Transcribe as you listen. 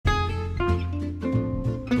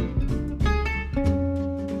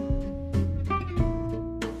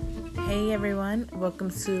everyone. Welcome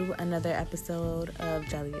to another episode of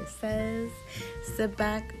Jalea Says. Sit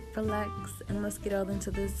back, relax, and let's get all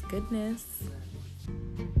into this goodness.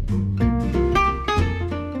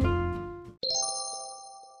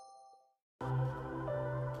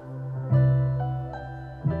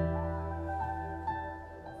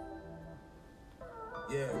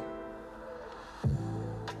 Yeah.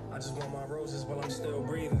 I just want my roses while I'm still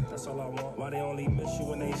breathing. That's all I want. Why they only miss you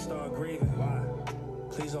when they start grieving? Why?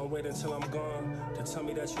 Please don't wait until I'm gone to tell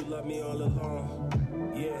me that you love me all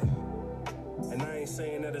along. Yeah. And I ain't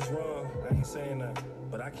saying that it's wrong. I ain't saying that.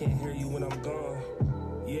 But I can't hear you when I'm gone.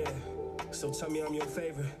 Yeah. So tell me I'm your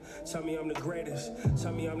favorite. Tell me I'm the greatest.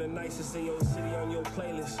 Tell me I'm the nicest in your city on your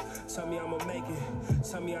playlist. Tell me I'ma make it.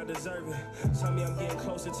 Tell me I deserve it. Tell me I'm getting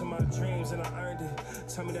closer to my dreams and I earned it.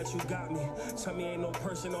 Tell me that you got me. Tell me ain't no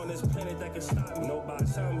person on this planet that can stop me. Nobody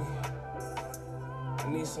tell me. I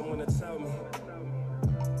need someone to tell me.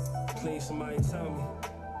 Please, somebody tell me.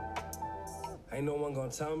 Ain't no one gonna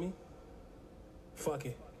tell me. Fuck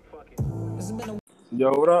it. Yo,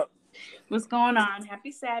 what up? What's going on?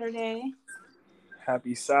 Happy Saturday.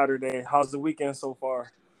 Happy Saturday. How's the weekend so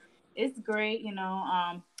far? It's great.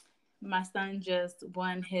 My son just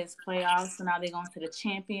won his playoffs, so now they're going to the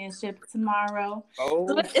championship tomorrow. Oh,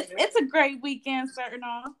 so it's a great weekend starting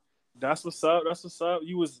off. That's what's up.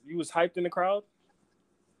 You was hyped in the crowd?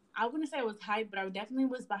 I wouldn't say I was hyped, but I definitely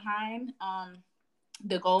was behind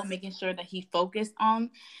the goal, making sure that he focused on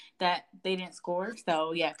that they didn't score.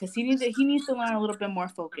 So yeah, because he needs to learn a little bit more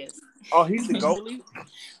focus. Oh, he's the goalie?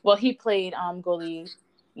 Well, he played goalie.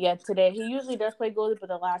 Yeah, today he usually does play goalie, but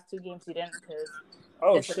the last two games he didn't.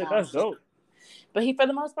 That's dope. But for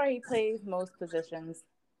the most part, he plays most positions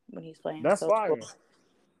when he's playing. That's fire. Cool.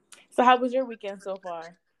 So how was your weekend so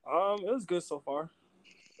far? It was good so far.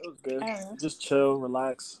 It was good. Right. Just chill,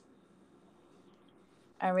 relax.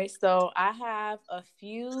 All right, so I have a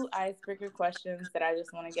few icebreaker questions that I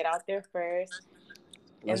just want to get out there first.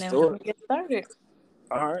 Let's and do then it. we get started.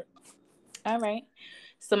 All right.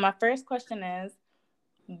 So my first question is,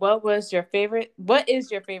 what is your favorite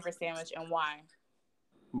sandwich and why?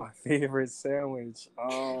 My favorite sandwich.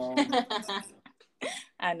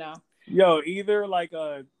 I know. Yo, either like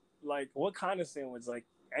what kind of sandwich? Like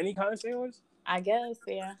any kind of sandwich? I guess,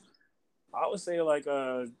 yeah. I would say like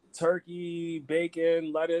a turkey,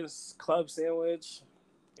 bacon, lettuce, club sandwich.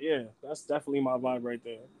 Yeah, that's definitely my vibe right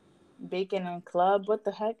there. Bacon and club? What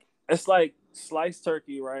the heck? It's like sliced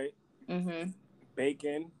turkey, right? Mm-hmm.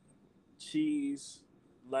 Bacon, cheese,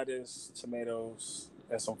 lettuce, tomatoes,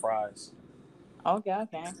 and some fries. Okay.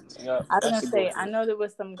 Yeah, I was gonna say, I know there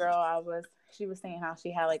was some girl she was saying how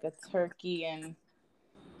she had like a turkey and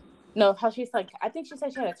how she's like, I think she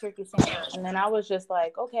said she had a turkey sandwich, and then I was just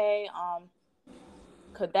like, okay,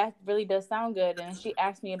 cause that really does sound good. And she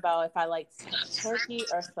asked me about if I like turkey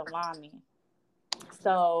or salami.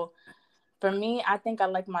 So for me, I think I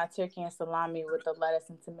like my turkey and salami with the lettuce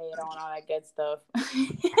and tomato and all that good stuff.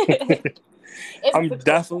 I'm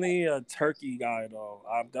definitely a turkey guy though.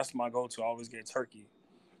 That's my go-to. I always get turkey.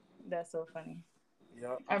 That's so funny.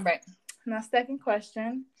 Yeah. All right. Now, second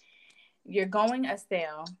question. You're going a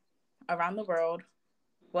sail around the world.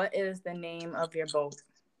 What is the name of your boat?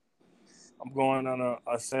 I'm going on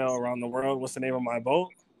a sail around the world. What's the name of my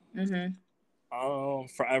boat? Mm-hmm.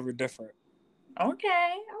 Forever Different.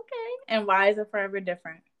 Okay. And why is it forever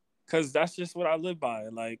different? Because that's just what I live by.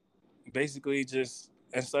 Like, basically just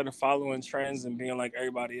instead of following trends and being like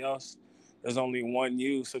everybody else, there's only one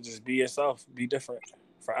you. So just be yourself. Be different.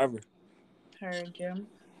 Forever. Heard you.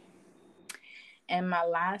 And my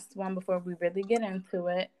last one before we really get into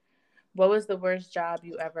it. What was the worst job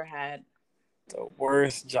you ever had? The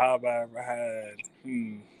worst job I ever had.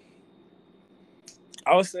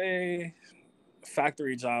 I would say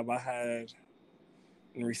factory job I had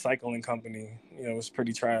in a recycling company. It was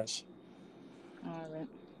pretty trash. All right.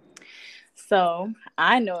 So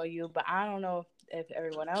I know you, but I don't know if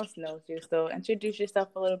everyone else knows you. So introduce yourself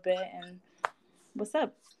a little bit and what's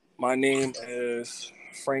up? My name is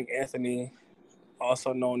Frank Anthony,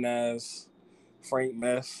 also known as Frank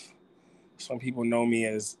Meth. Some people know me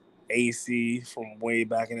as AC from way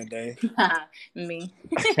back in the day. Me.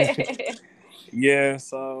 Yeah,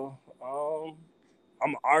 so I'm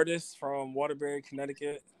an artist from Waterbury,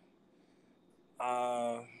 Connecticut.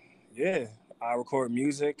 Yeah, I record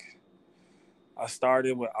music. I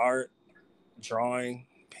started with art, drawing,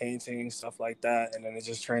 painting, stuff like that, and then it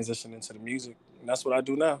just transitioned into the music, and that's what I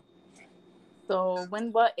do now. So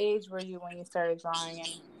what age were you when you started drawing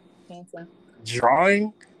and painting?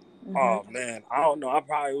 Drawing? Mm-hmm. Oh, man, I don't know. I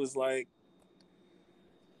probably was like,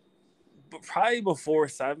 probably before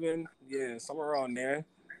 7. Yeah, somewhere around there.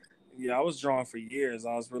 Yeah, I was drawing for years.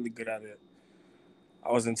 I was really good at it.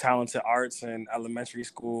 I was in talented arts in elementary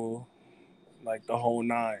school, like the whole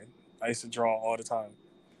nine. I used to draw all the time.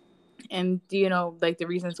 And do you know like the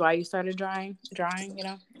reasons why you started drawing,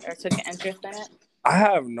 or took an interest in it? I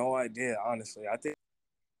have no idea, honestly. I think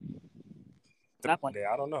that one day,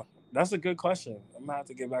 I don't know. That's a good question. I'm gonna have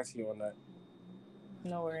to get back to you on that.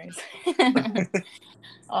 No worries.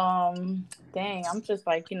 Dang, I'm just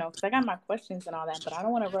like, because I got my questions and all that, but I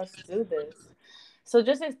don't want to rush through this. So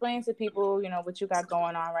just explain to people, what you got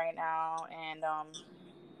going on right now and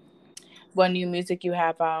what new music you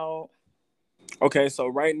have out. Okay, so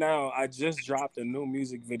right now I just dropped a new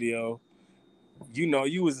music video.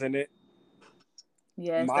 You was in it.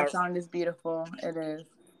 Yes, My that song is beautiful. It is.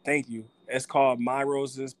 Thank you. It's called My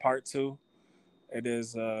Roses Part 2. It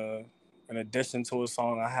is an addition to a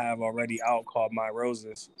song I have already out called My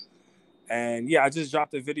Roses. And yeah, I just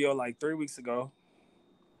dropped a video like 3 weeks ago.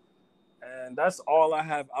 And that's all I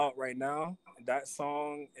have out right now. That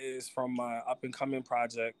song is from my up and coming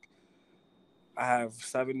project. I have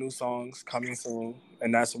 7 new songs coming soon,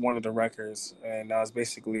 and that's one of the records. And that was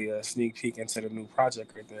basically a sneak peek into the new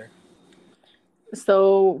project right there.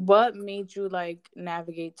 So what made you like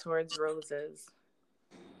navigate towards roses?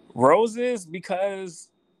 Roses, because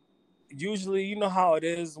usually you know how it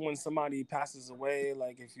is when somebody passes away.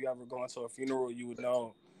 Like if you ever go into a funeral, you would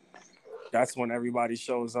know that's when everybody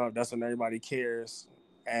shows up. That's when everybody cares.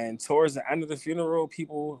 And towards the end of the funeral,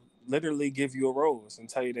 people literally give you a rose and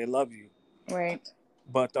tell you they love you. Right.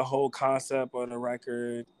 But the whole concept of the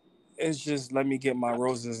record is just let me get my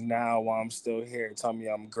roses now while I'm still here. Tell me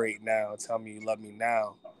I'm great now. Tell me you love me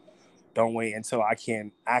now. Don't wait until I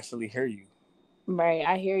can actually hear you. Right,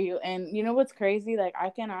 I hear you. And you know what's crazy? Like, I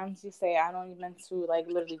can honestly say I don't even do like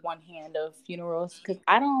literally one hand of funerals because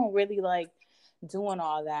I don't really like doing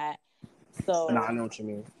all that. No, I So know what you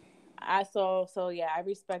mean. so yeah, I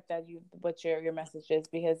respect that what your message is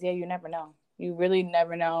because yeah, you never know. You really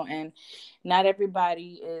never know, and not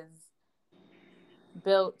everybody is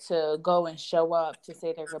built to go and show up to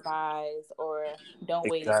say their goodbyes or don't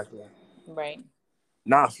wait. Exactly. Right.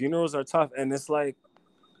 Nah, funerals are tough, and it's like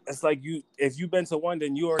you if you've been to one,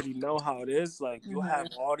 then you already know how it is. Like you have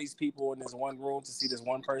Mm-hmm. all these people in this one room to see this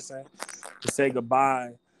one person to say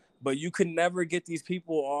goodbye, but you can never get these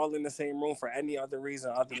people all in the same room for any other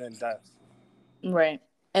reason other than death. Right.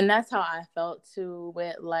 And that's how I felt too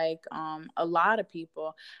with like a lot of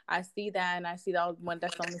people. I see that and I see that when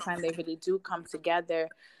that's the only time they really do come together,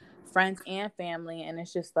 friends and family, and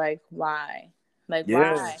it's just like why? Like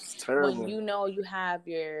Yeah, why? it's When terrible. you know you have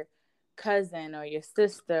your cousin or your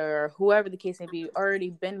sister or whoever the case may be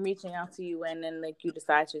already been reaching out to you and then like you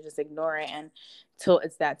decide to just ignore it and till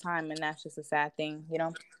it's that time and that's just a sad thing.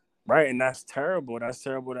 Right, and that's terrible. That's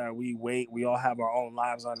terrible that we wait. We all have our own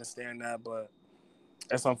lives. I understand that, but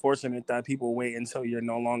it's unfortunate that people wait until you're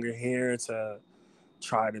no longer here to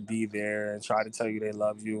try to be there and try to tell you they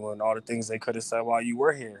love you and all the things they could have said while you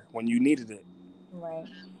were here when you needed it. Right.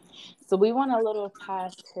 So we want a little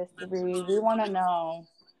past history. We want to know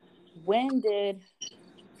when did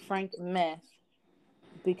Frank Myth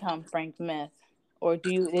become Frank Myth? Or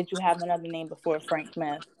did you have another name before Frank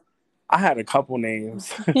Myth? I had a couple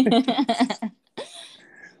names.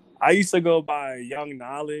 I used to go by Young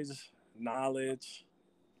Knowledge.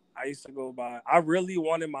 I used to go by. I really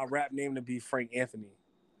wanted my rap name to be Frank Anthony.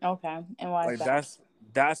 Okay. And why is Like that?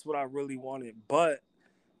 that's what I really wanted. But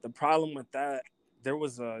the problem with that, there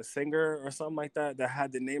was a singer or something like that that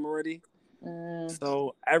had the name already. Mm.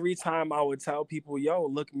 So every time I would tell people, "Yo,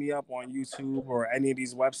 look me up on YouTube or any of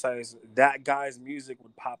these websites," that guy's music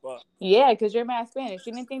would pop up. Yeah, because you're mad Spanish.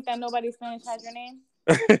 You didn't think that nobody Spanish had your name?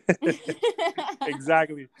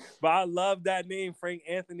 Exactly. But I love that name, Frank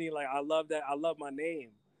Anthony. Like I love that. I love my name.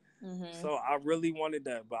 Mm-hmm. So I really wanted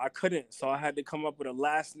that, but I couldn't. So I had to come up with a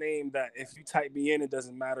last name that if you type me in, it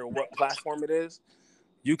doesn't matter what platform it is,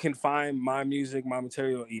 you can find my music, my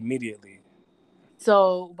material immediately.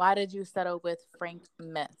 So why did you settle with Frank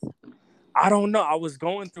Myth? I don't know. I was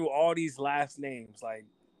going through all these last names. Like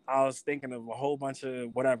I was thinking of a whole bunch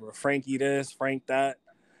of whatever, Frankie this, Frank that,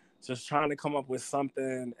 just trying to come up with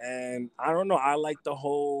something. And I don't know. I like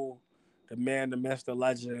the man, the myth, the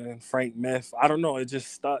legend, Frank Myth. I don't know. It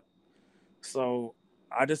just stuck. So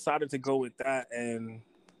I decided to go with that. And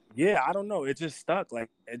yeah, I don't know. It just stuck.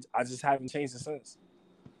 I just haven't changed it since.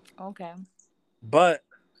 Okay. But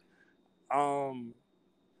um,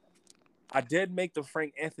 I did make the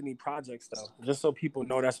Frank Anthony projects though, just so people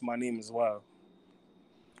know that's my name as well.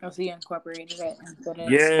 Oh, so you incorporated it and put it.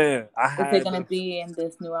 Yeah, I Is it had gonna the be in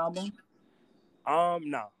this new album? no,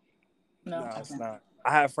 No. it's Okay. not.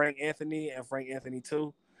 I have Frank Anthony and Frank Anthony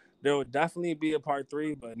 2. There will definitely be a part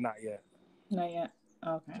 3, but not yet. Not yet.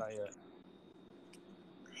 Okay. Not yet.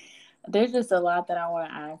 There's just a lot that I want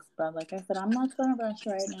to ask, but like I said, I'm not gonna rush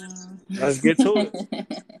right now. Let's get to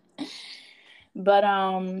it. But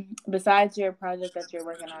besides your project that you're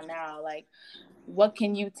working on now, like, what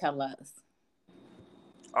can you tell us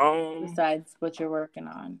besides what you're working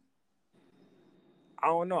on? I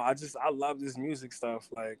don't know. I love this music stuff.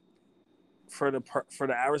 Like, for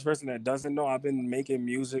the average person that doesn't know, I've been making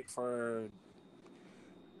music for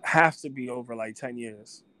have to be over like 10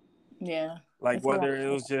 years. Yeah. Like, whether it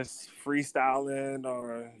was just freestyling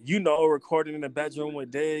or, recording in the bedroom with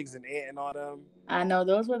Diggs and Ant and all them. I know,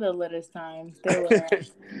 those were the latest times. They were.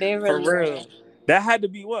 They really for real. were. That had to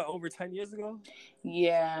be over 10 years ago?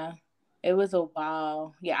 Yeah. It was a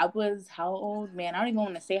while. Yeah, I was how old? Man, I don't even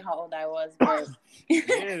want to say how old I was, but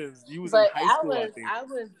yes, you was in high school, I think.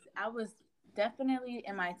 I was definitely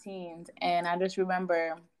in my teens, and I just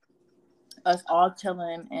remember us all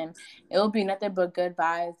chilling, and it would be nothing but good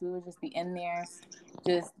vibes. We would just be in there,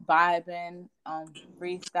 just vibing,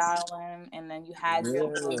 freestyling, and then you had your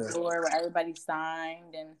little door where everybody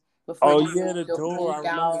signed, and before the door. I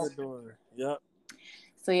remember the door. Yep.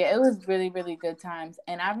 So yeah, it was really, really good times.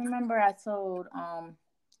 And I remember I told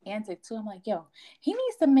Antic too, I'm like, yo, he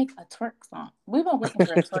needs to make a twerk song. We've been waiting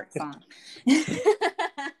for a twerk song.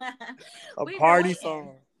 A party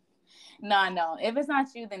song. No. If it's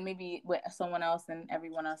not you, then maybe with someone else and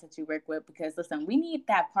everyone else that you work with. Because listen, we need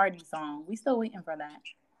that party song. We still waiting for that.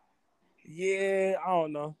 Yeah, I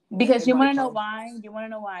don't know. Because you want to know why? You want to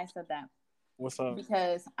know why I said that? What's up?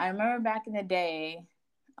 Because I remember back in the day,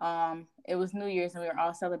 it was New Year's and we were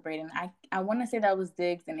all celebrating. I want to say that was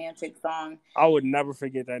Diggs and Antic song. I would never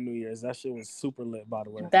forget that New Year's. That shit was super lit, by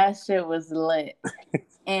the way. That shit was lit.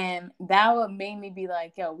 And that would make me be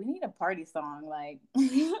like, yo, we need a party song. Like, we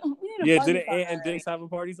need a party did song. Ant and Diggs have a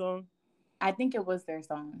party song? I think it was their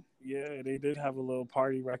song. Yeah, they did have a little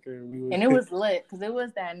party record. And it was lit because it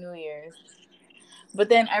was that New Year's. But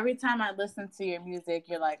then every time I listen to your music,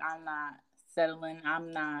 you're like, I'm not settling.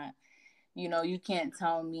 I'm not, you can't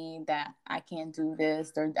tell me that I can't do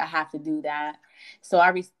this or I have to do that. So I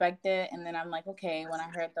respect it. And then I'm like, okay, when I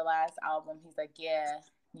heard the last album, he's like, yeah,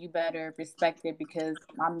 you better respect it because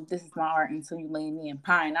this is my art until you lay me in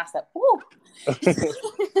pine. I said, ooh.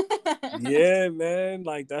 Yeah, man.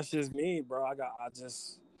 Like, that's just me, bro.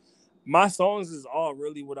 My songs is all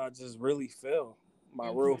really what I just really feel. My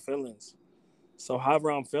real feelings. So however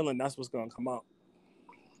I'm feeling, that's what's going to come out.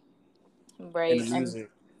 Right. In the music.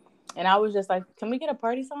 And I was just like, can we get a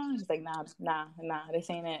party song? She's like, nah, this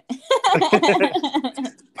ain't it.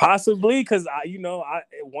 Possibly, because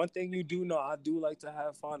one thing you do know, I do like to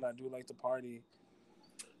have fun. I do like to party.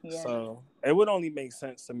 Yeah. So it would only make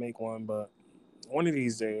sense to make one, but one of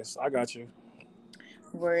these days, I got you.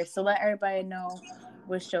 Word. So let everybody know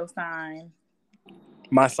what's your sign.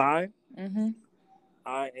 My sign? Mm-hmm.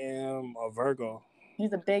 I am a Virgo.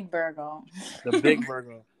 He's a big Virgo. The big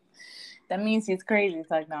Virgo. That means he's crazy. It's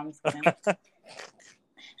like, no, I'm just kidding.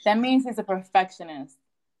 That means he's a perfectionist.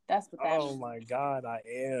 That's what that means. Oh my God, I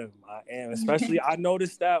am. Especially, I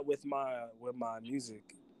noticed that with my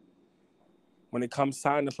music. When it comes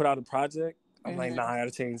time to put out a project, I'm like, nah, I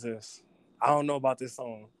gotta change this. I don't know about this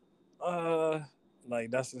song.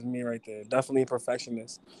 Like, that's just me right there. Definitely a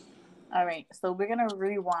perfectionist. All right, so we're gonna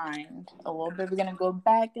rewind a little bit. We're gonna go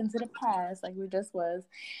back into the past, like we just was,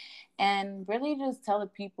 and really just tell the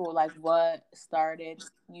people like what started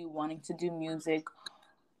you wanting to do music,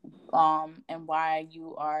 and why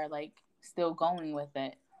you are like still going with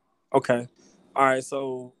it. Okay, all right.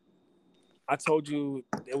 So I told you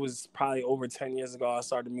it was probably over 10 years ago I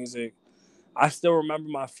started music. I still remember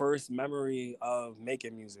my first memory of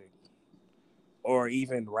making music or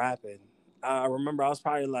even rapping. I remember I was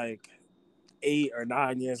probably like 8 or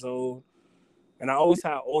 9 years old. And I always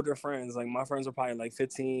had older friends. Like, my friends were probably like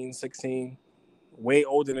 15, 16, way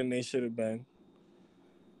older than they should have been.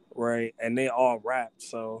 Right? And they all rapped.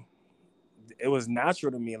 So it was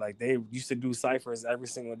natural to me. Like, they used to do ciphers every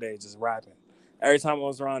single day, just rapping. Every time I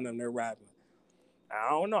was around them, they're rapping. I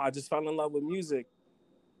don't know. I just fell in love with music.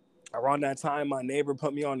 Around that time, my neighbor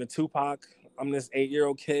put me on to Tupac. I'm this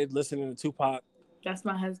 8-year-old kid listening to Tupac. That's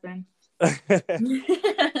my husband.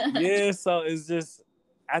 Yeah, so it's just,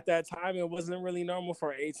 at that time, it wasn't really normal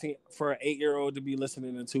for an 8-year-old to be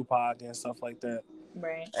listening to Tupac and stuff like that.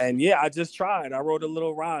 Right. And yeah, I just tried. I wrote a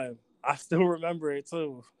little rhyme. I still remember it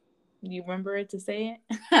too. You remember it to say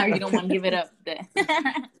it? Or you don't want to give it up?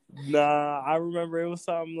 Nah, I remember it was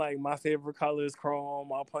something like, my favorite color is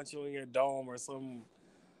chrome. I'll punch you in your dome or some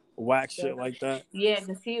whack shit like that. Yeah,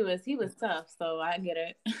 because he was tough, so I get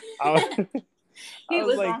it. He I was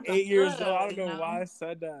was like on some 8 years old. I good, don't you know know. why I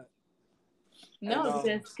said that. And No,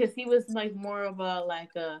 because he was like more of a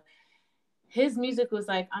like a. His music was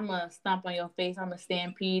like, I'm gonna stomp on your face. I'm a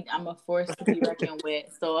stampede. I'm a force to be reckoned with.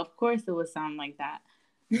 So of course it would sound like that.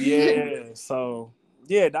 yeah, so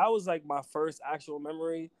yeah, that was like my first actual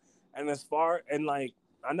memory. And like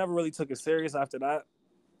I never really took it serious after that.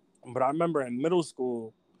 But I remember in middle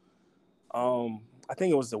school, I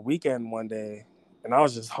think it was the weekend one day, and I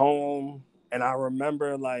was just home, and I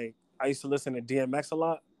remember like I used to listen to DMX a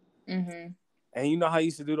lot, Mm-hmm. and you know how he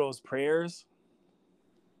used to do those prayers.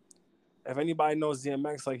 If anybody knows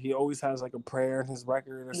DMX, like he always has like a prayer in his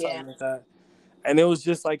record or Yeah. something like that, and it was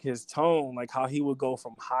just like his tone, like how he would go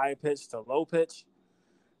from high pitch to low pitch,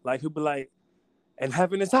 like he'd be like, "And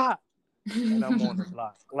heaven is hot," and I'm on the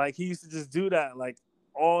block. Like he used to just do that, like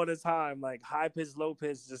all the time, like high pitch, low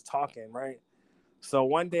pitch, just talking, right? So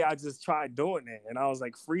one day I just tried doing it, and I was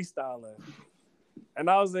like freestyling, and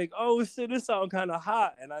I was like, "Oh shit, this sound kind of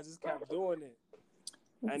hot," and I just kept doing it.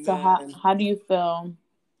 And So then, how do you feel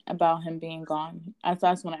about him being gone? I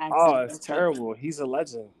just want to ask oh, you it's real quick. terrible. He's a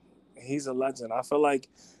legend. He's a legend. I feel like,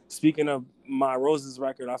 speaking of My Roses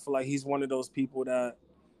record, I feel like he's one of those people that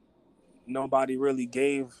nobody really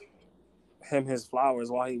gave him his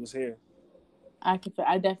flowers while he was here. I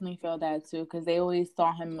definitely feel that too because they always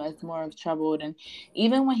saw him as more of troubled, and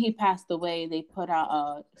even when he passed away, they put out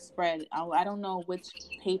a spread. I don't know which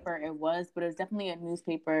paper it was, but it was definitely a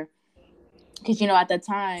newspaper because at the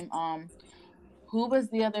time, who was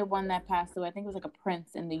the other one that passed away? I think it was like a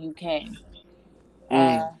prince in the UK.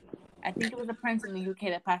 Mm. I think it was a prince in the UK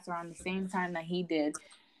that passed around the same time that he did,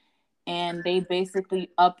 and they basically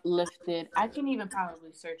uplifted. I can even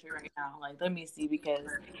probably search it right now. Like, let me see because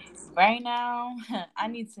right now I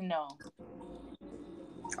need to know.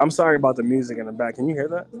 I'm sorry about the music in the back. Can you hear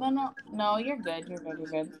that? No, you're good. You're good.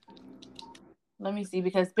 You're good. Let me see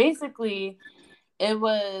because basically it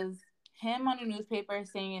was him on the newspaper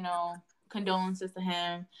saying, condolences to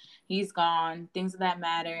him. He's gone, things of that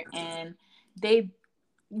matter. And they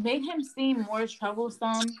made him seem more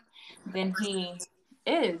troublesome than he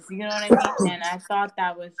is. You know what I mean? And I thought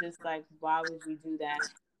that was just like, why would you do that?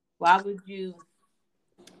 Why would you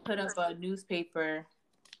put up a newspaper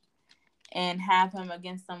and have him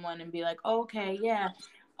against someone and be like, oh, okay, yeah,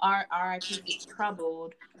 RIP to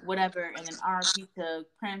Troubled, whatever, and then RIP to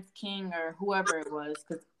Prince King or whoever it was,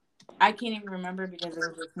 because I can't even remember because there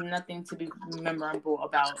was just nothing to be memorable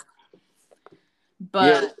about. Yeah,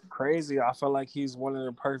 But crazy. I feel like he's one of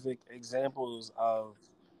the perfect examples of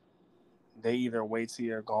they either wait till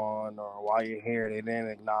you're gone or while you're here they didn't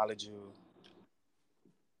acknowledge you.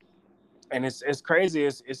 And it's crazy.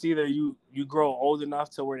 It's either you grow old enough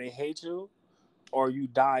to where they hate you, or you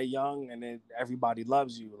die young and then everybody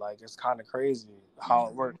loves you. Like it's kind of crazy how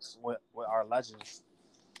it works with our legends.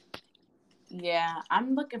 yeah,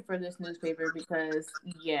 I'm looking for this newspaper because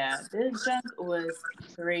yeah, this junk was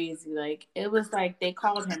crazy. Like it was like they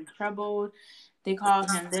called him Troubled, they called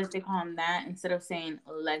him this, they called him that instead of saying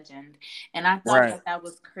legend. And I thought Right. that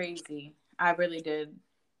was crazy. I really did.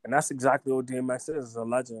 And that's exactly what DMX is a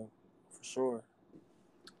legend for sure.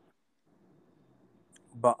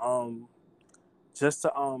 But just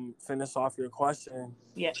to finish off your question,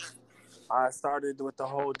 Yeah. I started with the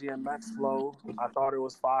whole DMX flow. I thought it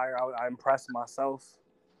was fire. I impressed myself.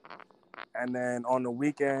 And then on the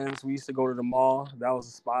weekends, we used to go to the mall. That was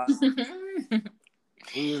a spot.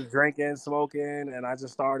 We was drinking, smoking, and I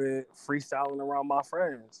just started freestyling around my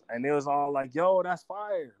friends. And it was all like, yo, that's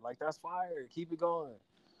fire. Like, that's fire. Keep it going.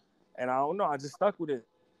 And I don't know. I just stuck with it.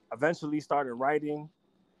 Eventually started writing.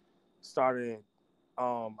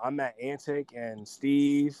 I met Antic and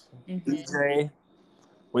Steve, EJ.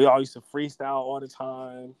 We all used to freestyle all the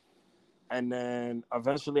time. And then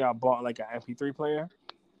eventually I bought like an MP3 player.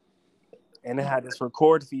 And it had this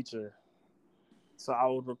record feature. So I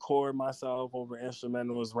would record myself over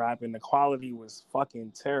instrumentals, rapping. The quality was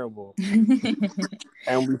fucking terrible.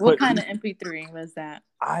 And What kind of MP3 was that?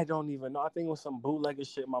 I don't even know. I think it was some bootlegger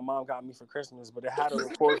shit my mom got me for Christmas, but it had a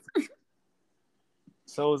record.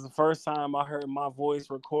 So it was the first time I heard my voice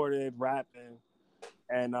recorded rapping.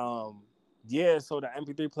 And yeah, so the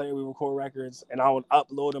MP3 player, we record records, and I would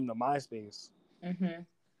upload them to MySpace. Mm-hmm.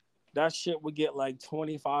 That shit would get like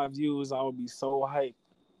 25 views. I would be so hyped.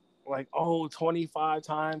 Like, oh, 25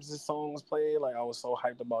 times this song was played. Like, I was so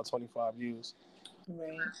hyped about 25 views.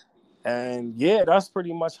 Right. And yeah, that's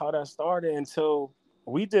pretty much how that started until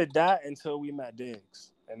we did that until we met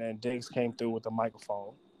Diggs. And then Diggs came through with the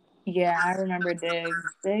microphone. Yeah, I remember Diggs.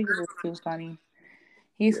 Diggs is too funny.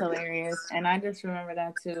 He's hilarious. And I just remember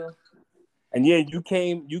that too. And yeah, you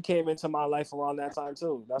came into my life around that time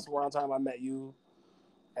too. That's around the time I met you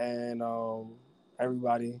and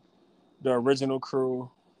everybody, the original crew.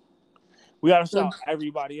 We gotta So, shout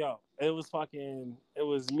everybody out. It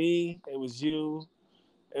was me, it was you,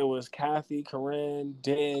 it was Kathy, Corinne,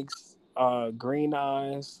 Diggs, Green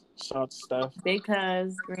Eyes, shout out to Steph. Big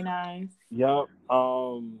Cuz, Green Eyes. Yup.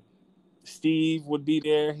 Steve would be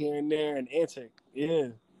there here and there, and Antic. Yeah.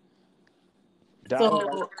 That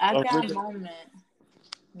was So at like that moment,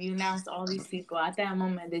 you announced all these people. At that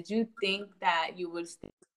moment, did you think that you would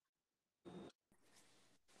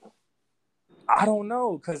I don't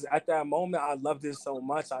know, cause at that moment I loved it so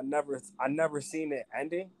much. I never seen it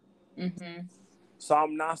ending. Mm-hmm. So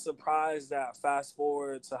I'm not surprised that fast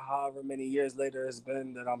forward to however many years later it's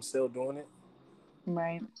been that I'm still doing it.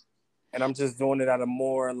 Right. And I'm just doing it at a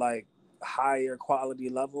more like higher quality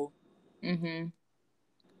level. Mm-hmm.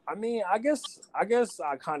 I mean, I guess I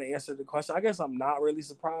kind of answered the question. I guess I'm not really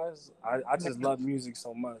surprised. I just Right. love music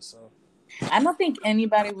so much. So I don't think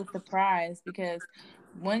anybody was surprised because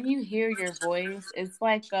when you hear your voice, it's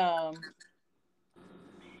like a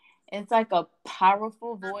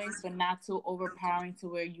powerful voice, but not too overpowering to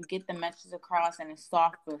where you get the message across and it's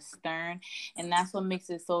soft but stern. And that's what makes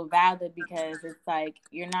it so valid because it's like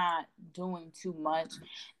you're not doing too much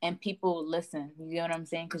and people listen. You know what I'm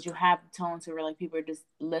saying? Because you have the tone to where like people are just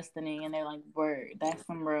listening and they're like, word, that's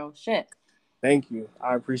some real shit. thank you.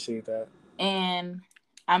 I appreciate that. And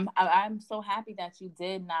I'm so happy that you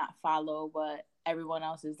did not follow what everyone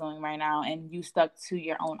else is doing right now and you stuck to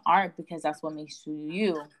your own art because that's what makes you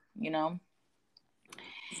you, you know?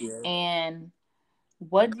 Yeah. And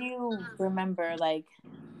what do you remember like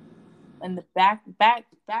in the back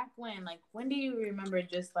when like when do you remember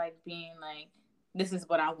just like being like this is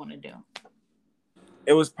what I want to do?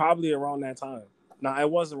 It was probably around that time. No, it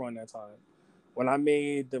was around that time when I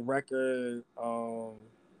made the record. What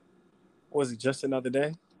was it Just Another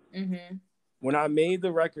Day? Mm-hmm. When I made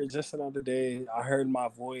the record Just Another Day, I heard my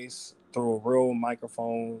voice through a real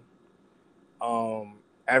microphone.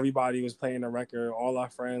 Everybody was playing the record. All our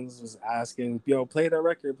friends was asking, "Yo, play the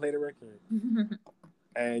record, play the record."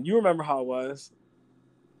 And you remember how it was.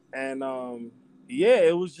 And yeah,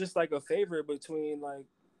 it was just like a favorite between like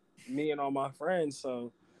me and all my friends.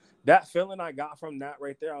 So that feeling I got from that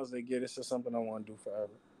right there, I was like, yeah, this is something I want to do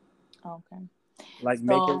forever. Okay. Like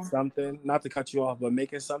making So something, not to cut you off, but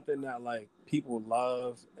making something that like people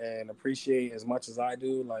love and appreciate as much as I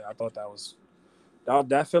do. Like I thought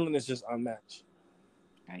that feeling is just unmatched.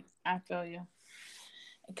 right, I feel you.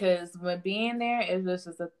 Because when being there, it was.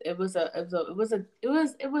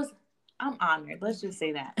 I'm honored. Let's just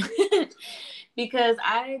say that, because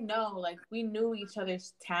I know, like, we knew each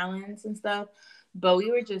other's talents and stuff, but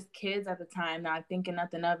we were just kids at the time, not thinking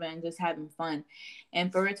nothing of it and just having fun.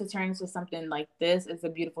 And for it to turn into something like this is a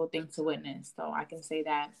beautiful thing to witness. So I can say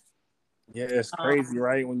that. Yeah, it's crazy, Um,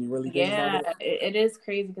 right? When you really think about yeah, it is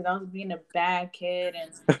crazy because I was being a bad kid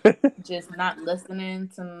and it. just not listening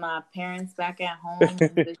to my parents back at home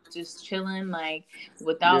and just chilling like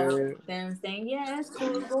without Yeah, them saying, yeah, it's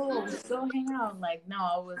cool, go hang out. Like, no,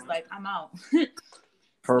 I was like, I'm out.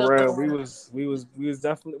 for real. We So was we was we was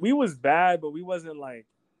definitely we was bad, but we wasn't like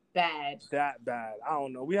bad. that bad. I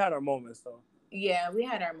don't know. We had our moments though. Yeah, we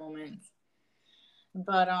had our moments.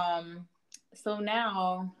 But so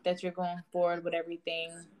now that you're going forward with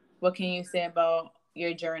everything, what can you say about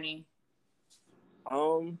your journey?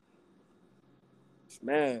 Um,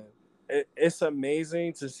 Man, it's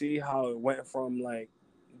amazing to see how it went from like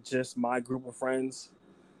just my group of friends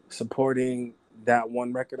supporting that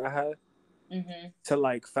one record I had Mm-hmm. to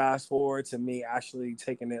like fast forward to me actually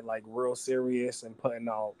taking it like real serious and putting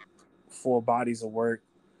out full bodies of work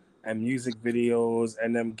and music videos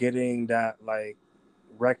and them getting that like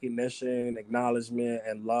recognition, acknowledgement,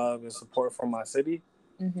 and love and support from my city.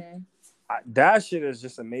 Mm-hmm. That shit is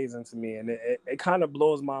just amazing to me, and it kind of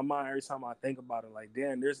blows my mind every time I think about it. Like,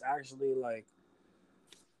 damn, there's actually like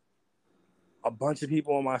a bunch of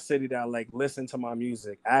people in my city that like listen to my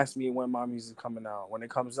music, ask me when my music coming out. When it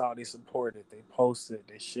comes out, they support it, they post it,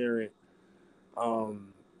 they share it.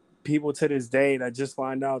 Um, People to this day that just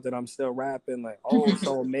find out that I'm still rapping, like, oh,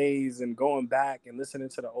 so amazed, and going back and listening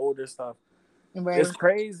to the older stuff. Right. It's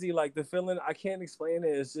crazy. Like the feeling, I can't explain it.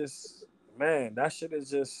 It's just, man, that shit is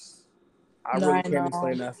just. I No, really I can't know.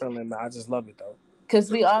 explain that feeling. I just love it though. Because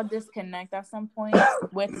we all disconnect at some point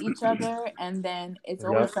with each other, and then it's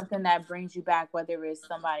always Yep. something that brings you back, whether it's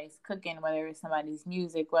somebody's cooking, whether it's somebody's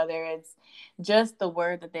music, whether it's just the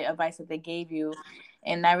word that they advice that they gave you,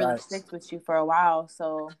 and that really Facts. sticks with you for a while.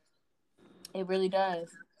 So it really does.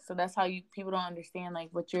 So that's how people don't understand like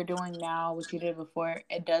what you're doing now, what you did before.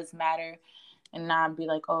 It does matter, and not be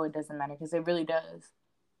like, oh, it doesn't matter, because it really does.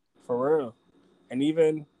 For real. And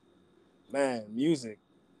even, man, music.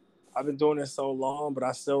 I've been doing this so long, but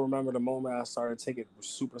I still remember the moment I started taking it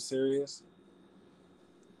super serious.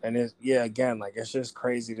 And again, like it's just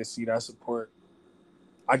crazy to see that support.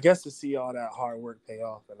 I guess to see all that hard work pay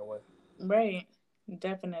off in a way. Right.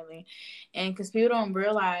 Definitely. And because people don't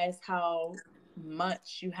realize how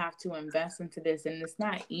much you have to invest into this, and it's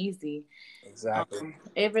not easy. Exactly.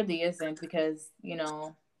 It really isn't, because,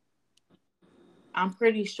 I'm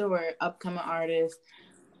pretty sure upcoming artists,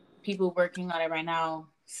 people working on it right now,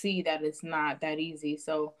 see that it's not that easy.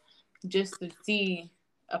 So just to see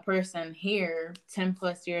a person here 10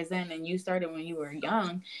 plus years in, and you started when you were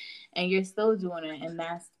young, and you're still doing it, and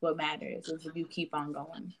that's what matters, is if you keep on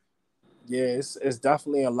going. Yeah, it's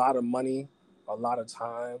definitely a lot of money, a lot of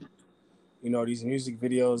time. These music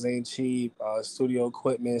videos ain't cheap. Studio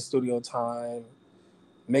equipment, studio time,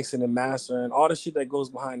 mixing and mastering, all the shit that goes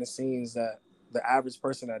behind the scenes that the average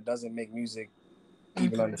person that doesn't make music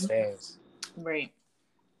even understands. Right.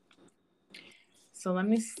 So let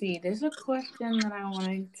me see. There's a question that I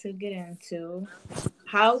wanted to get into.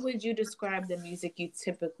 How would you describe the music you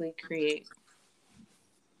typically create?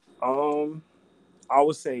 I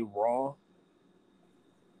would say raw.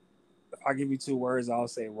 If I give you two words, I'll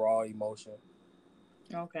say raw emotion.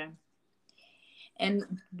 Okay.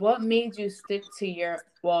 And what made you stick to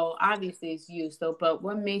well, obviously it's you, so, but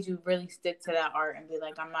what made you really stick to that art and be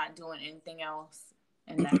like, I'm not doing anything else?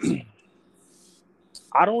 And that's it.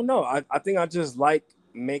 I don't know. I think I just like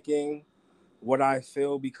making what I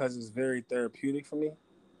feel because it's very therapeutic for me.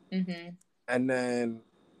 Mm-hmm. And then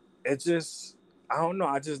it just, I don't know.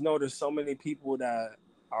 I just know there's so many people that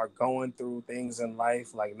are going through things in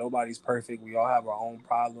life. Like nobody's perfect. We all have our own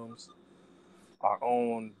problems, our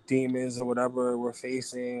own demons or whatever we're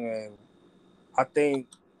facing. And I think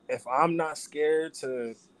if I'm not scared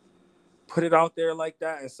to put it out there like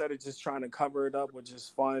that, instead of just trying to cover it up with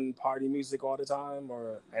just fun party music all the time,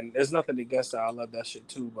 and there's nothing against that. I love that shit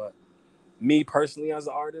too. But me personally as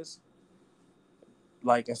an artist,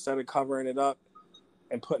 like instead of covering it up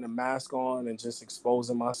and putting a mask on and just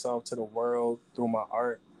exposing myself to the world through my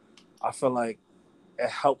art, I feel like it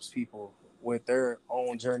helps people with their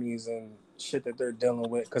own journeys and shit that they're dealing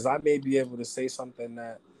with. Because I may be able to say something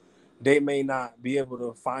that they may not be able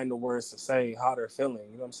to find the words to say how they're feeling.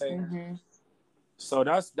 You know what I'm saying? Mm-hmm. So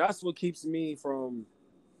that's what keeps me from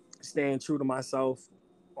staying true to myself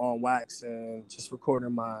on wax and just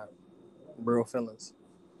recording my real feelings.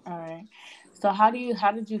 All right. So how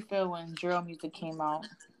did you feel when drill music came out?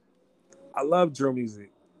 I love drill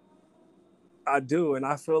music. I do, and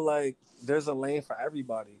I feel like there's a lane for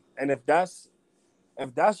everybody. And if that's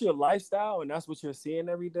your lifestyle and that's what you're seeing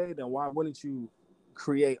every day, then why wouldn't you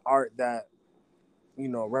create art that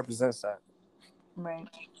represents that? Right.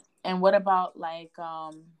 And what about like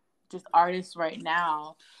just artists right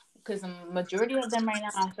now? Because the majority of them right now,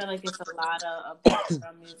 I feel like it's a lot of that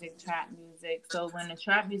drill music, trap music. So when the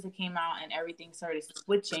trap music came out and everything started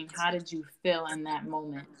switching, how did you feel in that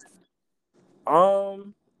moment?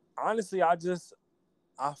 Honestly, I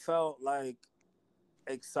felt like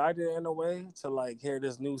excited in a way to like hear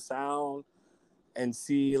this new sound and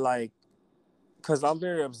see like, because I'm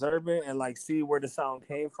very observant and like see where the sound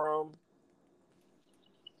came from.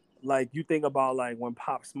 Like you think about like when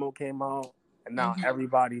Pop Smoke came out, and now Mm-hmm.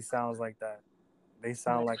 everybody sounds like that. They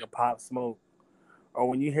sound like a Pop Smoke. Or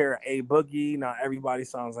when you hear A Boogie, now everybody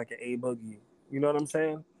sounds like an A Boogie. You know what I'm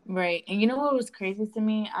saying? Right. And you know what was crazy to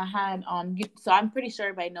me? I had so I'm pretty sure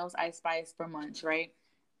everybody knows Ice Spice for Munch, right?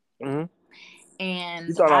 Mm-hmm. You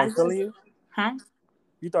And thought I I was feeling just you? huh?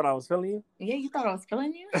 You thought I was feeling you? Yeah, you thought I was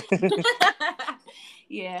killing you?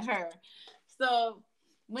 Yeah, her. So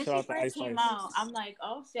when Shout she out to first Ice came Spice. out, I'm like,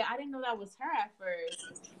 oh shit, I didn't know that was her at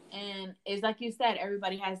first. And it's like you said,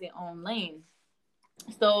 everybody has their own lane.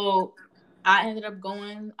 So I ended up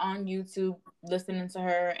going on YouTube, listening to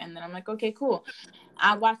her, and then I'm like, okay, cool.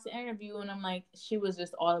 I watched the interview and I'm like, she was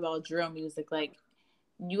just all about drill music. Like,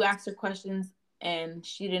 you asked her questions and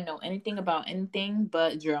she didn't know anything about anything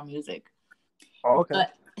but drill music. Oh, okay.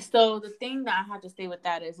 But so the thing that I have to say with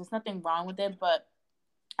that is there's nothing wrong with it, but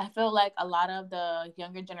I feel like a lot of the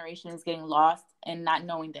younger generation is getting lost and not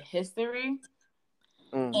knowing the history.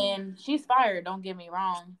 And she's fired, don't get me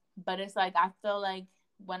wrong, but it's like I feel like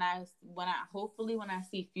when I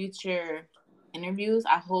see future interviews,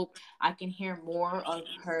 I hope I can hear more of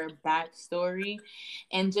her backstory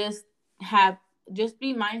and just have just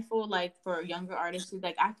be mindful, like for younger artists,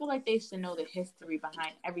 like I feel like they should know the history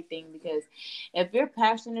behind everything, because if you're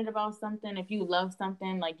passionate about something, if you love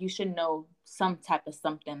something, like you should know some type of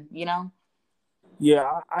something, you know?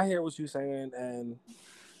 Yeah, I hear what you're saying, and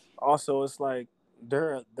also it's like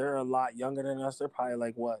they're a lot younger than us. They're probably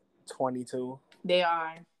like what, 22, They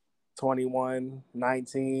are. 21,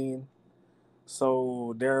 19.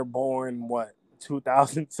 So they're born what,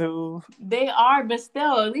 2002. They are, but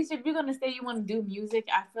still, at least if you're gonna say you want to do music,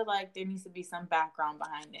 I feel like there needs to be some background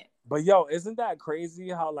behind it. But yo, isn't that crazy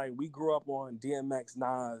how like we grew up on DMX,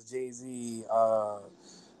 Nas, Jay-Z,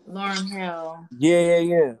 Lauryn Hill,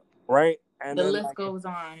 yeah, right? And the then list like goes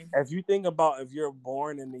on. if you think about if you're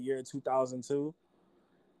born in the year 2002,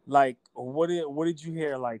 like what did you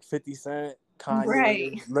hear, like 50 Cent,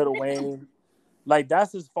 Right. Kanye, Lil Wayne? Like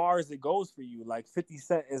that's as far as it goes for you. Like 50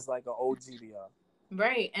 Cent is like an OG to y'all.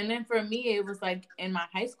 Right. And then for me, it was like in my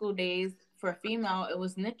high school days, for a female, it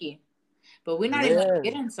was Nicki. But we're not even gonna Yeah.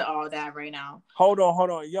 get into all that right now. Hold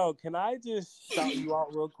on. Yo, can I just shout you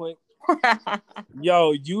out real quick?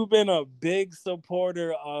 Yo, you've been a big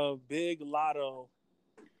supporter of Big Lotto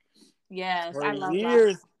Yes, for I love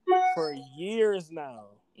years, Lotto. for years now.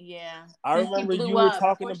 Yeah. I Since she remember you blew were up,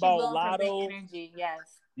 talking before she blew about up her big Lotto. energy, yes.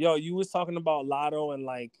 Yo, you was talking about Lotto and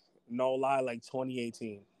like no lie, like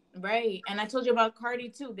 2018. Right. And I told you about Cardi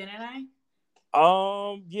too, didn't I?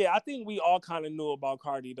 Yeah, I think we all kind of knew about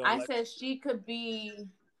Cardi though. I Like, said she could be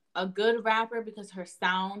a good rapper because her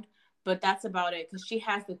sound, but that's about it. Because she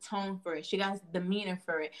has the tone for it, she has the demeanor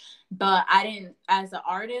for it. But I didn't, as an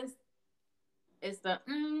artist, it's the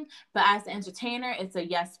but as an entertainer, it's a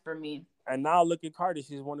yes for me. and now look at Cardi.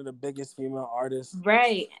 She's one of the biggest female artists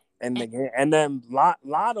Right. in the game. And then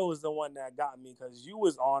Lotto is the one that got me because you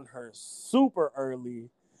was on her super early.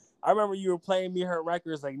 I remember you were playing me her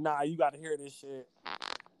records like, nah, you got to hear this shit.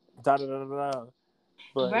 Da da da da da.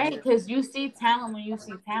 But Right, yeah. because you see talent when you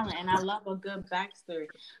see talent, and I love a good backstory.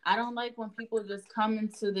 I don't like when people just come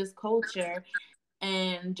into this culture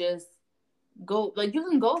and just go, like, you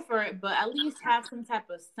can go for it, but at least have some type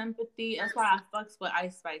of sympathy. That's why I fucks with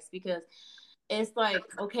Ice Spice, because it's like,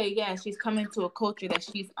 okay, yeah, she's coming to a culture that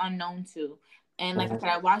she's unknown to. And like I said,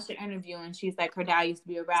 I watched her interview, and she's like, her dad used to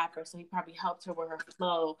be a rapper, so he probably helped her with her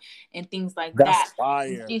flow and things like That's that.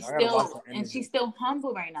 fire. She's still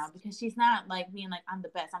humble right now, because she's not like being like, I'm the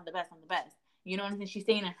best, I'm the best, I'm the best. You know what I'm saying? She's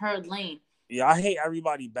staying in her lane. Yeah, I hate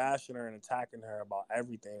everybody bashing her and attacking her about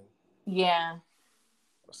everything. Yeah.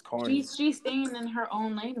 It's corny. She's staying in her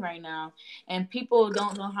own lane right now, and people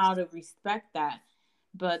don't know how to respect that.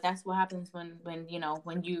 But that's what happens when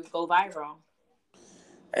when you go viral.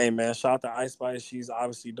 Hey man, shout out to Ice Spice. She's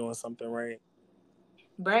obviously doing something right.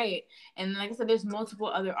 Right. And like I said, there's multiple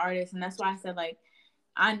other artists, and that's why I said, like,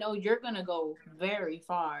 I know you're gonna go very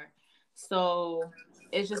far. So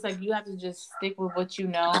it's just like you have to just stick with what you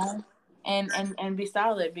know, and be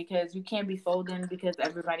solid, because you can't be folding because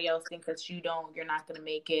everybody else thinks that you're not gonna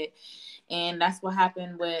make it. And that's what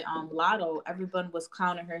happened with Lotto. Everyone was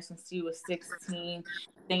clowning her since she was 16,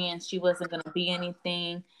 saying she wasn't gonna be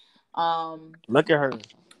anything. Look at her.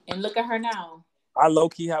 And look at her now. I low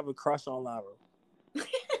key have a crush on Lotto.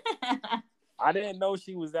 I didn't know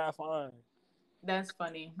she was that fine. That's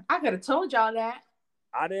funny. I could have told y'all that.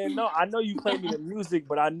 I didn't know. I know you played me the music,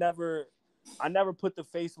 but I never put the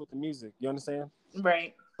face with the music. You understand?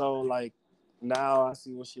 Right. So like now I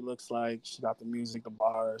see what she looks like. She got the music, the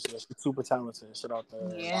bars. She's super talented. Shit out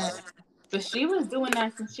there. Yeah. But she was doing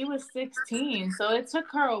that since she was 16. So it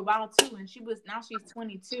took her a while too. And now she's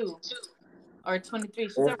 22 or 23.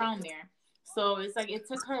 She's around there. So it's like it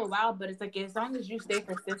took her a while, but it's like as long as you stay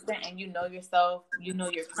persistent and you know yourself, you know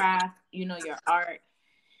your craft, you know your art,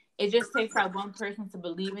 it just takes that one person to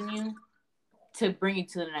believe in you to bring you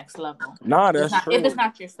to the next level. Nah, that's true. If it's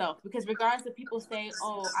not yourself. Because regardless if people say,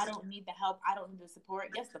 oh, I don't need the help, I don't need the support,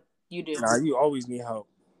 yes, you do. Nah, you always need help.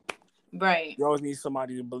 Right. You always need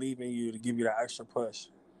somebody to believe in you, to give you that extra push.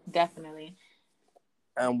 Definitely.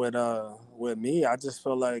 And with me, I just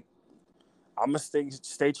feel like I'm gonna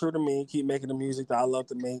stay true to me, keep making the music that I love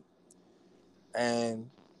to make, and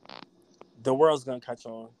the world's gonna catch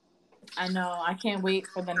on. I know. I can't wait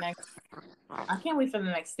for the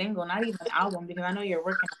next single, not even an album, because I know you're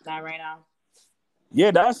working on that right now.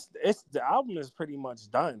 Yeah, the album is pretty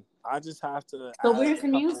much done. I just have to. So where's the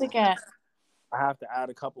music at? I have to add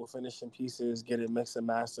a couple of finishing pieces, get it mixed and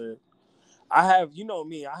mastered. I have, you know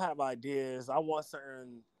me, I have ideas. I want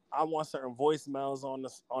certain voicemails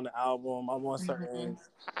on the album. I want certain,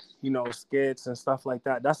 skits and stuff like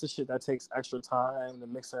that. That's the shit that takes extra time, the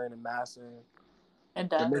mixing and mastering. It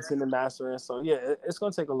does. The mixing and mastering. So yeah, it's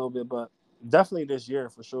gonna take a little bit, but definitely this year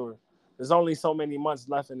for sure. there's only so many months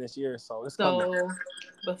left in this year, so it's coming. So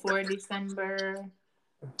before December,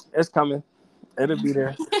 It's coming. It'll be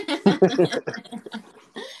there.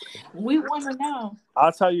 we want to know.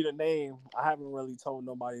 I'll tell you the name. I haven't really told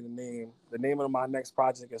nobody the name. The name of my next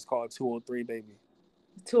project is called 203 Baby.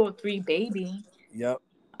 203 Baby. Yep.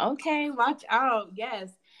 Okay, watch out.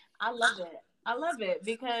 Yes, I love it. I love it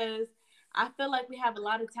because I feel like we have a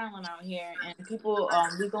lot of talent out here, and people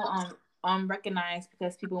we go unrecognized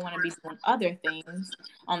because people want to be doing other things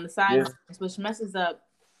on the sidelines, which messes up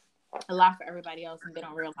a lot for everybody else, and they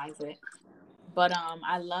don't realize it. But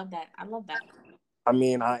I love that. I love that. I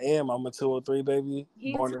mean, I'm a 203 baby,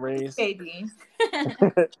 He's born and raised. Baby.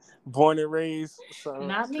 Born and raised. So,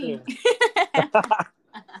 not me. Yeah.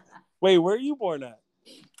 Wait, where are you born at?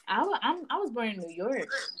 I was born in New York.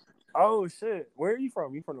 Oh shit! Where are you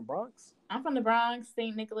from? You from the Bronx? I'm from the Bronx,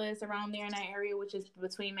 St. Nicholas, around there in that area, which is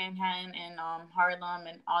between Manhattan and Harlem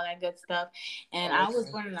and all that good stuff. And I was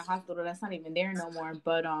born in a hospital that's not even there no more.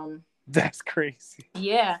 But that's crazy.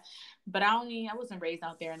 Yeah, but I wasn't raised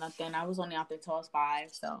out there or nothing. I was only out there till I was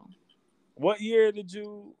 5. So. What year did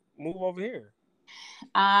you move over here?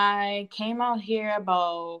 I came out here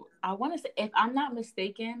about, I want to say, if I'm not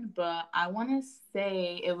mistaken, but I want to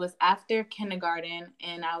say it was after kindergarten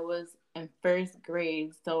and I was in 1st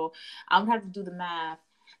grade. So I would have to do the math.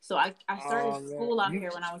 So I started school out here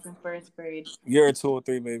when I was in 1st grade. You're a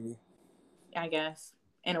 203 baby. I guess,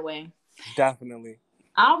 in a way. Definitely.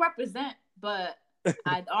 I'll represent, but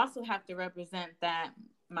I'd also have to represent that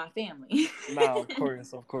my family. No,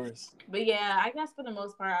 of course. But yeah, I guess for the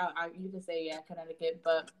most part, you could say Connecticut,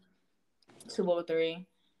 but 203.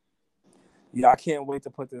 Yeah, I can't wait to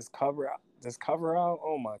put this cover out.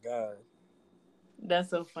 Oh my god, that's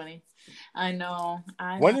so funny. I know.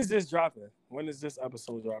 When is this dropping? When is this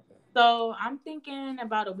episode dropping? So I'm thinking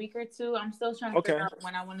about a week or 2. I'm still trying to figure out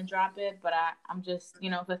when I want to drop it, but I'm just,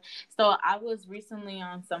 so I was recently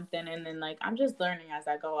on something, and then I'm just learning as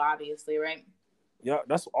I go, obviously, right? Yeah,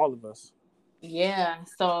 that's all of us. Yeah,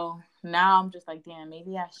 so now I'm just damn,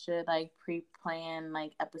 maybe I should pre-plan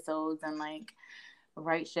episodes and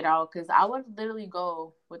write shit out, because I would literally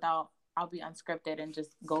go without, I'll be unscripted and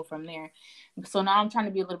just go from there. So now I'm trying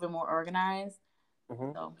to be a little bit more organized.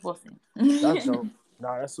 Mm-hmm. So we'll see. That's dope.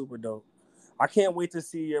 Nah, that's super dope. I can't wait to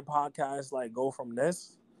see your podcast go from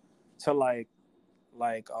this to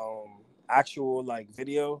actual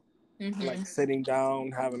video. Mm-hmm. Sitting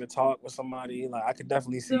down, having a talk with somebody. I could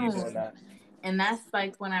definitely see you doing that. And that's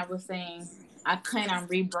when I was saying I plan on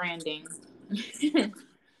rebranding.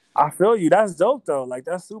 I feel you. That's dope though.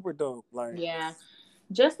 That's super dope. Yeah.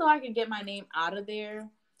 Just so I could get my name out of there.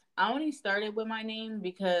 I only started with my name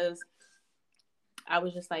because I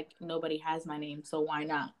was just nobody has my name, so why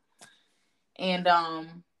not? And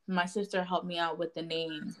my sister helped me out with the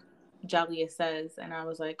name Jaliyah Says, and I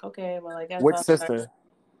was okay, well, I guess. Which sister?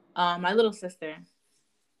 My little sister.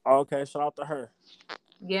 Oh, okay, shout out to her.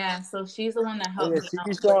 Yeah, so she's the one that helped me out. She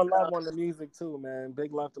be showing love on the music too, man.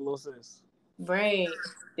 Big love to little sis. Right.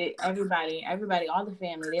 Everybody, all the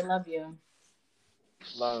family, they love you.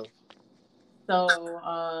 Love.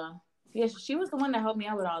 So, yeah, she was the one that helped me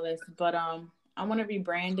out with all this. But I want to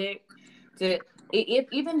rebrand it.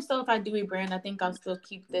 Even so, if I do rebrand, I think I'll still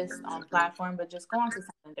keep this platform, but just go on to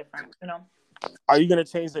something different, Are you gonna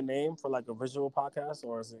change the name for a visual podcast,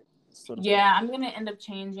 or is it? Yeah, I'm gonna end up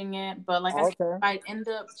changing it, but I said, if I end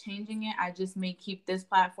up changing it, I just may keep this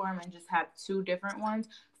platform and just have 2 different ones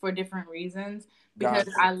for different reasons, because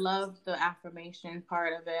I love the affirmation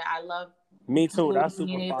part of it. I love me too. That's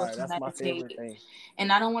super fire. That's my favorite thing.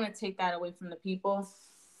 And I don't want to take that away from the people,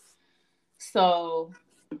 so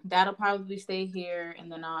that'll probably stay here, and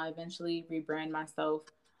then I'll eventually rebrand myself.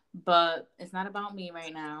 But it's not about me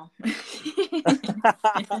right now.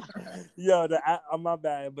 Yo, I'm my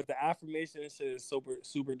bad, but the affirmation shit is super,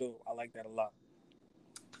 super dope. I like that a lot.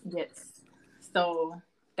 Yes. So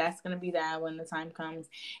that's gonna be that when the time comes.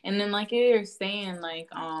 And then you're saying,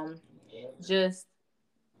 just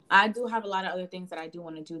I do have a lot of other things that I do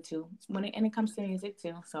want to do too when it comes to music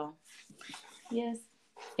too. So yes.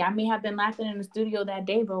 Y'all may have been laughing in the studio that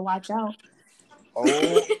day, but watch out.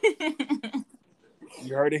 Oh.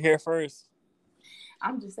 You heard it here first.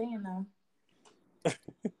 I'm just saying though.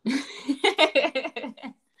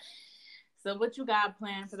 So what you got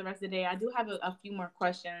planned for the rest of the day? I do have a few more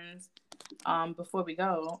questions before we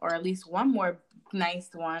go, or at least one more nice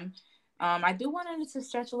one. I do want it to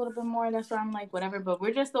stretch a little bit more. That's why I'm whatever, but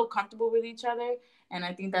we're just so comfortable with each other, and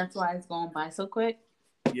I think that's why it's going by so quick.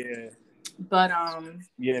 Yeah. But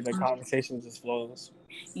yeah, the conversation just flows.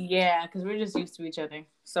 Yeah, because we're just used to each other.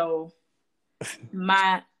 So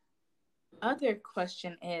my other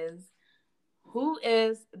question is, Who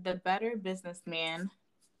is the better businessman,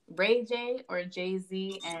 Ray J or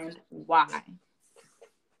Jay-Z, and why?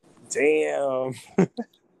 Damn.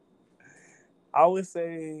 I would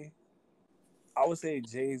say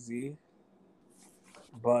Jay-Z,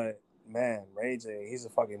 but man, Ray J, he's a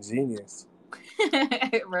fucking genius.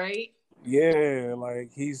 Right? Yeah,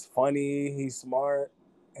 like he's funny, he's smart.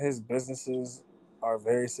 His businesses are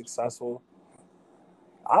very successful.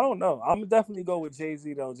 I don't know. I'm definitely go with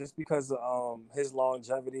Jay-Z though, just because of his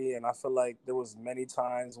longevity, and I feel like there was many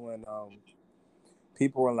times when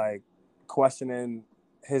people were like questioning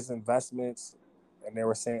his investments, and they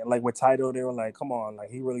were saying like with Tidal, they were like, "Come on,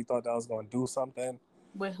 like he really thought that was going to do something."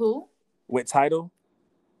 With who? With Tidal,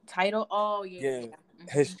 Tidal? Oh, yeah, yeah, yeah.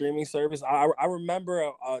 his streaming service. I remember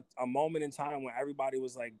a moment in time when everybody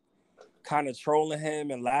was like kind of trolling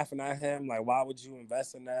him and laughing at him, like, "Why would you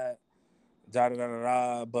invest in that?" Da da da da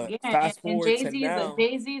da. But Yeah, fast and forward to now,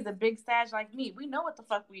 Jay-Z is a big sage like me. We know what the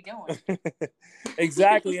fuck we doing.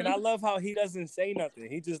 exactly. And I love how he doesn't say nothing.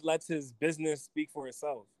 He just lets his business speak for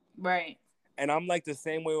itself. Right. And I'm like the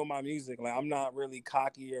same way with my music. Like I'm not really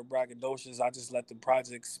cocky or braggadocious. I just let the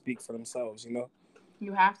projects speak for themselves, you know?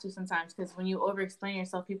 You have to sometimes, because when you over-explain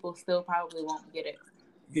yourself, people still probably won't get it.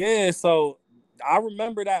 Yeah, so I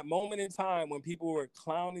remember that moment in time when people were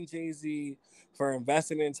clowning Jay-Z for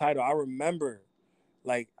investing in Tidal. I remember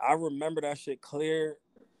that shit clear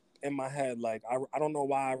in my head. Like I don't know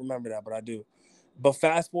why I remember that, but I do. But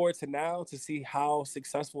fast forward to now to see how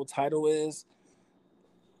successful Tidal is,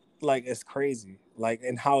 like it's crazy. Like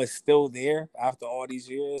and how it's still there after all these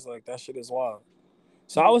years, like that shit is wild.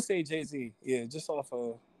 So I would say Jay-Z, yeah, just off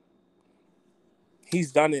of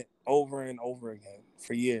he's done it over and over again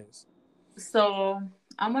for years. So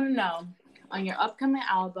I want to know, on your upcoming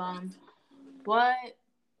album, what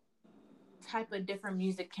type of different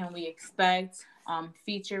music can we expect,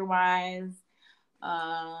 feature wise,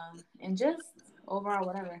 and just overall,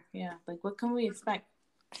 whatever. Yeah, like what can we expect?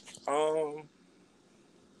 Um,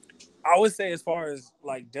 I would say as far as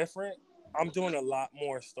like different, I'm doing a lot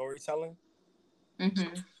more storytelling,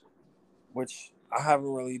 Mm-hmm. which I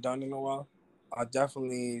haven't really done in a while. I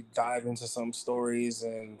definitely dive into some stories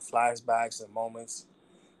and flashbacks and moments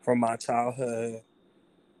from my childhood.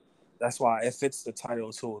 That's why it fits the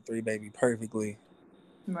title 203 Baby perfectly.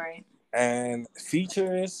 Right. And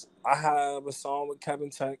features, I have a song with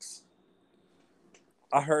Kevin Tex.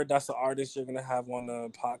 I heard that's the artist you're gonna have on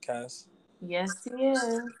the podcast. Yes, he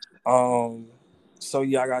is. Um, so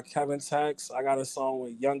yeah, I got Kevin Tex. I got a song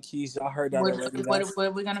with Young Keys. Y'all heard that already. What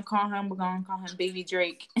are we gonna call him? We're gonna call him Baby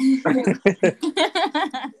Drake.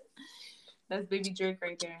 That's Baby Drake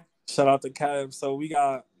right there. Shout out to Kev. So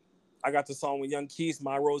I got the song with Young Keys,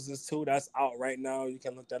 My Roses too. That's out right now. You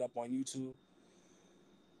can look that up on YouTube.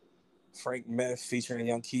 Frank Myth featuring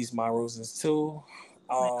Young Keys, My Roses too.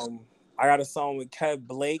 I got a song with Kev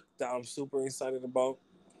Blake that I'm super excited about.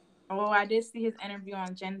 Oh, I did see his interview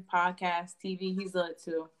on Jen Podcast TV. He's lit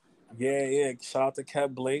too. Yeah. Shout out to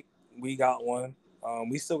Kev Blake. We got one.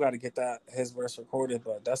 We still got to get his verse recorded,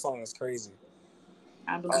 but that song is crazy.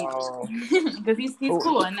 I believe it. Because he's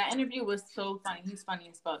cool. And that interview was so funny. He's funny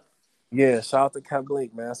as fuck. Yeah, shout out to Kev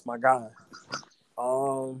Blake, man. That's my guy.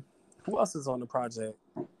 Who else is on the project?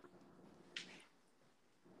 You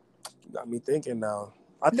got me thinking now.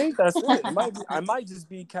 I think that's it. I might just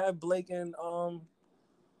be Kev Blake and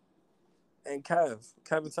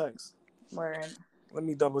Kevin Tex. Word. Let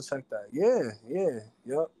me double check that.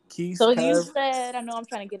 Yep. Keys. So Kev. you said, I know I'm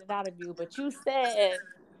trying to get it out of you, but you said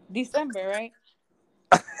December, right?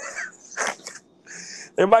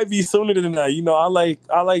 It might be sooner than that. You know, I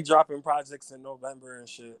like dropping projects in November and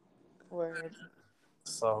shit. Word.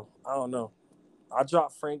 So I don't know. I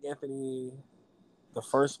dropped Frank Anthony, the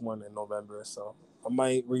first one in November, so I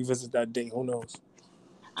might revisit that date. Who knows?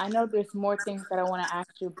 I know there's more things that I want to ask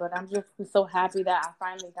you, but I'm just so happy that I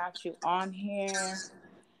finally got you on here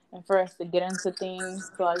and for us to get into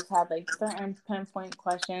things. So I just have like certain pinpoint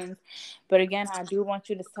questions. But again, I do want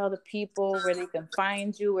you to tell the people where they can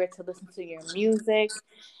find you, where to listen to your music,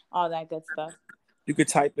 all that good stuff. You could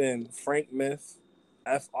type in Frank Myth,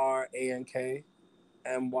 FrankMyth,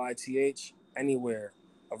 anywhere.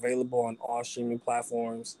 Available on all streaming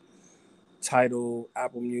platforms. Tidal,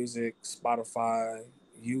 Apple Music, Spotify,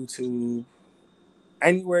 YouTube.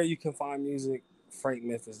 Anywhere you can find music, Frank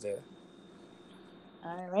Myth is there.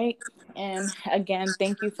 All right. And again,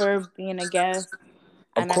 thank you for being a guest.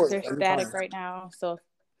 Of I'm course, at your static right now, so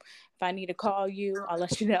if I need to call you, I'll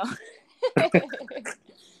let you know.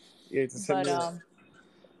 Yeah, just but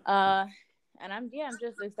and I'm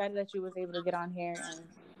just excited that you was able to get on here and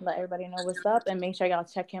let everybody know what's up, and make sure y'all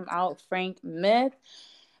check him out, Frank Myth.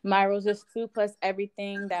 My Roses 2 plus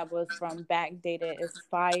everything that was from Backdated is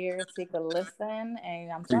fire. Take a listen,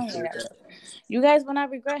 and I'm telling you, Appreciate that. you guys will not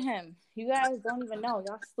regret him. You guys don't even know.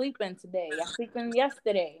 Y'all sleeping today. Y'all sleeping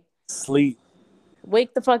yesterday. Sleep.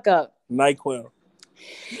 Wake the fuck up. NyQuil.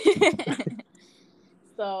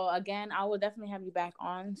 So again, I will definitely have you back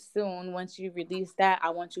on soon. Once you release that, I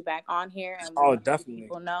want you back on here, and we want Definitely.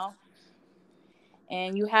 people know.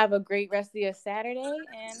 And you have a great rest of your Saturday,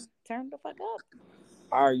 and turn the fuck up.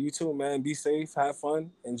 All right, you too, man. Be safe, have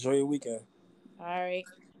fun, enjoy your weekend. All right.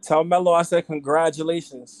 Tell Mello I said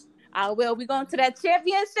congratulations. I will. We going to that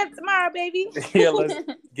championship tomorrow, baby. Yeah, let's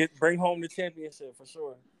bring home the championship for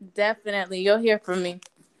sure. Definitely. You'll hear from me.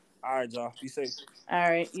 All right, y'all. Be safe. All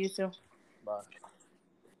right. You too. Bye.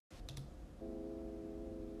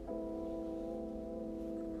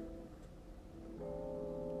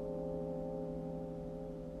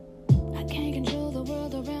 I can't control the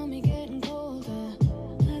world around me getting colder.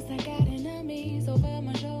 Plus I got enemies over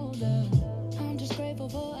my shoulder. I'm just grateful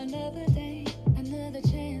for another day, another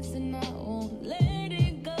chance, and I won't let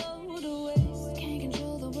it go to waste. Can't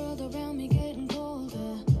control the world around me getting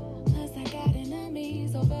colder. Plus I got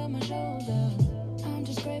enemies over my shoulder. I'm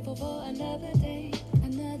just grateful for another day,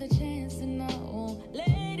 another chance, and I won't let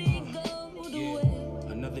it go to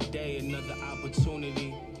waste. Another day, another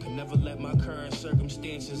opportunity. Can never let my current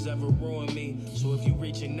circumstances ever ruin me. So if you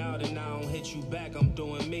reaching out and I don't hit you back, I'm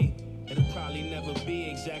doing me. It'll probably never be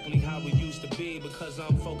exactly how it used to be, because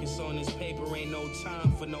I'm focused on this paper, ain't no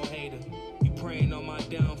time for no hater. You praying on my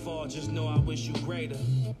downfall, just know I wish you greater.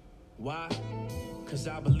 Why? Cause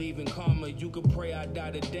I believe in karma. You could pray I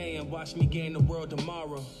die today and watch me gain the world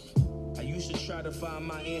tomorrow. I used to try to find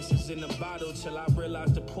my answers in a bottle till I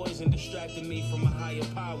realized the poison distracted me from a higher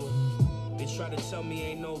power. They try to tell me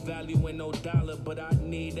ain't no value in no dollar, but I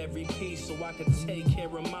need every piece so I can take care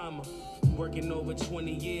of mama. Working over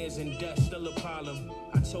 20 years and debt's still a problem.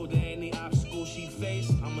 I told her any obstacle she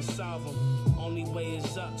faced, I'ma solve them. Only way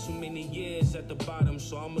is up, too many years at the bottom,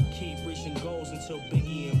 so I'ma keep reaching goals until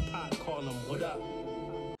Biggie and Pac call them, what up?